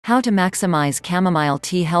How to maximize chamomile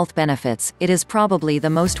tea health benefits. It is probably the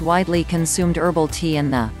most widely consumed herbal tea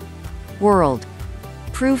in the world.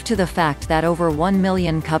 Proof to the fact that over 1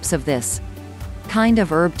 million cups of this kind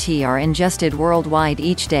of herb tea are ingested worldwide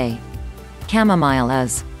each day. Chamomile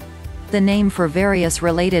is the name for various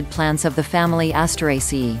related plants of the family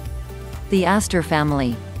Asteraceae. The aster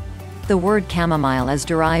family. The word chamomile is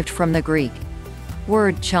derived from the Greek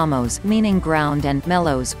word chamos, meaning ground, and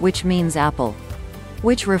melos, which means apple,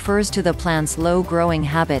 which refers to the plant's low-growing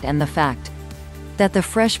habit and the fact that the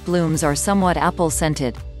fresh blooms are somewhat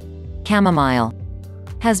apple-scented. Chamomile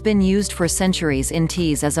has been used for centuries in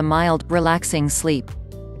teas as a mild, relaxing sleep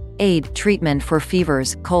aid, treatment for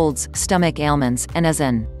fevers, colds, stomach ailments, and as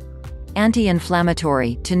an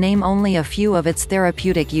anti-inflammatory, to name only a few of its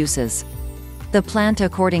therapeutic uses. The plant,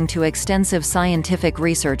 according to extensive scientific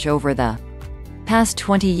research over the past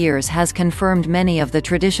 20 years, has confirmed many of the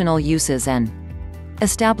traditional uses and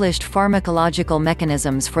established pharmacological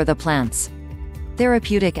mechanisms for the plant's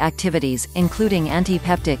therapeutic activities, including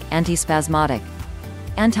antipeptic, antispasmodic,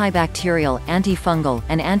 antibacterial, antifungal,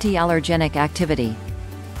 and anti-allergenic activity.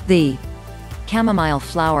 The chamomile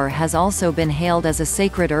flower has also been hailed as a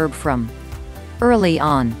sacred herb from early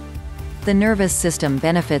on. The nervous system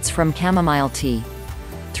benefits from chamomile tea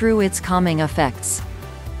through its calming effects.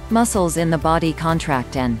 Muscles in the body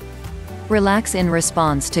contract and relax in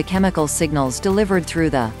response to chemical signals delivered through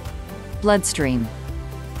the bloodstream.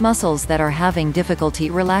 Muscles that are having difficulty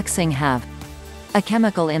relaxing have a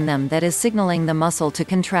chemical in them that is signaling the muscle to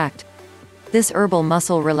contract. This herbal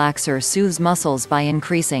muscle relaxer soothes muscles by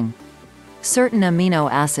increasing certain amino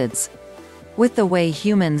acids. With the way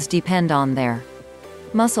humans depend on their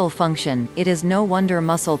muscle function, it is no wonder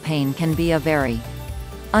muscle pain can be a very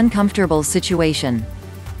uncomfortable situation.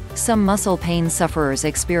 Some muscle pain sufferers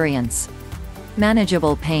experience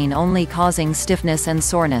manageable pain only causing stiffness and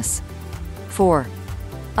soreness. For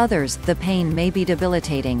others, the pain may be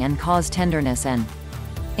debilitating and cause tenderness and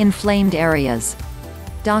inflamed areas.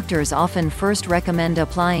 Doctors often first recommend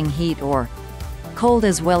applying heat or cold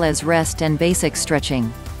as well as rest and basic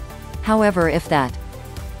stretching. However, if that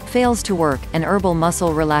fails to work, an herbal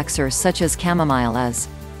muscle relaxer such as chamomile is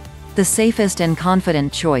the safest and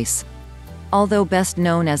confident choice. Although best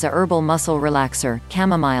known as a herbal muscle relaxer,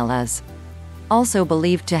 chamomile is also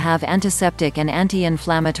believed to have antiseptic and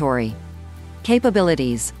anti-inflammatory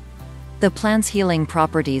capabilities. The plant's healing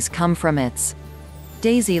properties come from its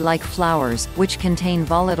daisy-like flowers, which contain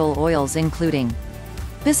volatile oils including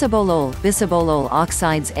bisabolol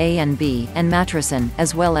oxides A and B, and matricin,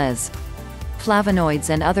 as well as flavonoids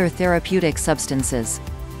and other therapeutic substances.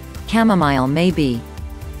 Chamomile may be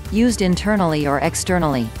used internally or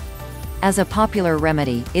externally. As a popular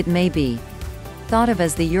remedy, it may be thought of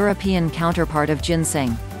as the European counterpart of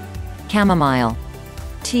ginseng. Chamomile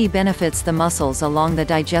tea benefits the muscles along the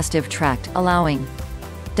digestive tract, allowing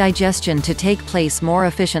digestion to take place more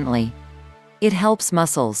efficiently. It helps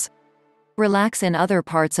muscles relax in other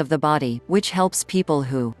parts of the body, which helps people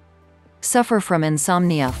who suffer from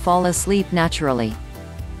insomnia fall asleep naturally.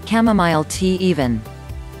 Chamomile tea even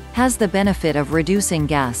has the benefit of reducing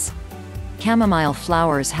gas. Chamomile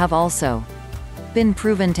flowers have also been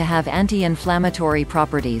proven to have anti-inflammatory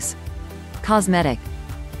properties. Cosmetic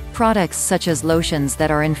products such as lotions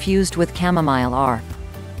that are infused with chamomile are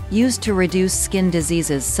used to reduce skin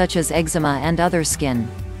diseases such as eczema and other skin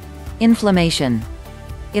inflammation.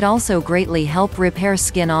 It also greatly helps repair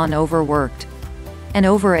skin on overworked and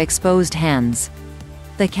overexposed hands.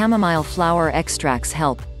 The chamomile flower extracts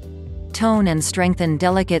help tone and strengthen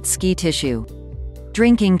delicate skin tissue.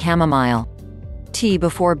 Drinking chamomile tea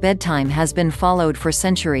before bedtime has been followed for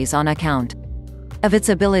centuries on account of its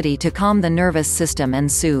ability to calm the nervous system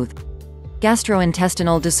and soothe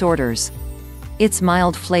gastrointestinal disorders. Its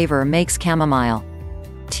mild flavor makes chamomile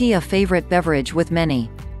tea a favorite beverage with many.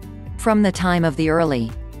 From the time of the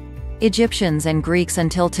early Egyptians and Greeks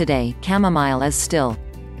until today, chamomile is still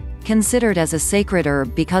considered as a sacred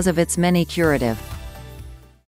herb because of its many curative